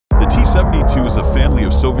T-72 is a family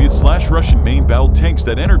of Soviet/Russian main battle tanks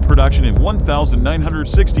that entered production in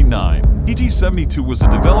 1969. The T-72 was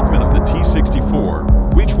a development of the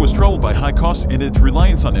T-64, which was troubled by high costs and its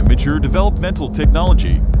reliance on immature developmental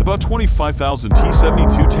technology. About 25,000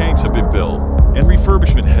 T-72 tanks have been built, and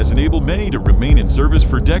refurbishment has enabled many to remain in service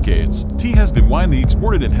for decades. T has been widely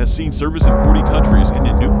exported and has seen service in 40 countries and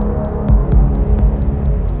in numerous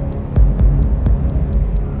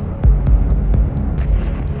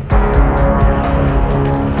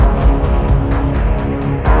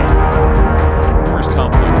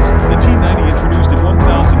conflicts. The T-90, introduced in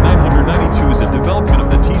 1992, is a development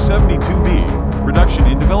of the T-72B. Production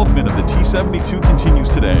and development of the T-72 continues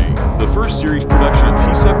today. The first series production of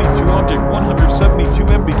T-72 Object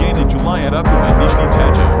 172M began in July at Upper and Nizhny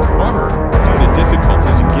Tagil. However, due to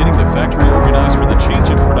difficulties in getting the factory organized for the change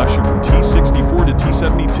in production from T-64 to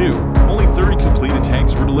T-72, only 30 completed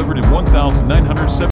tanks were delivered in 1970.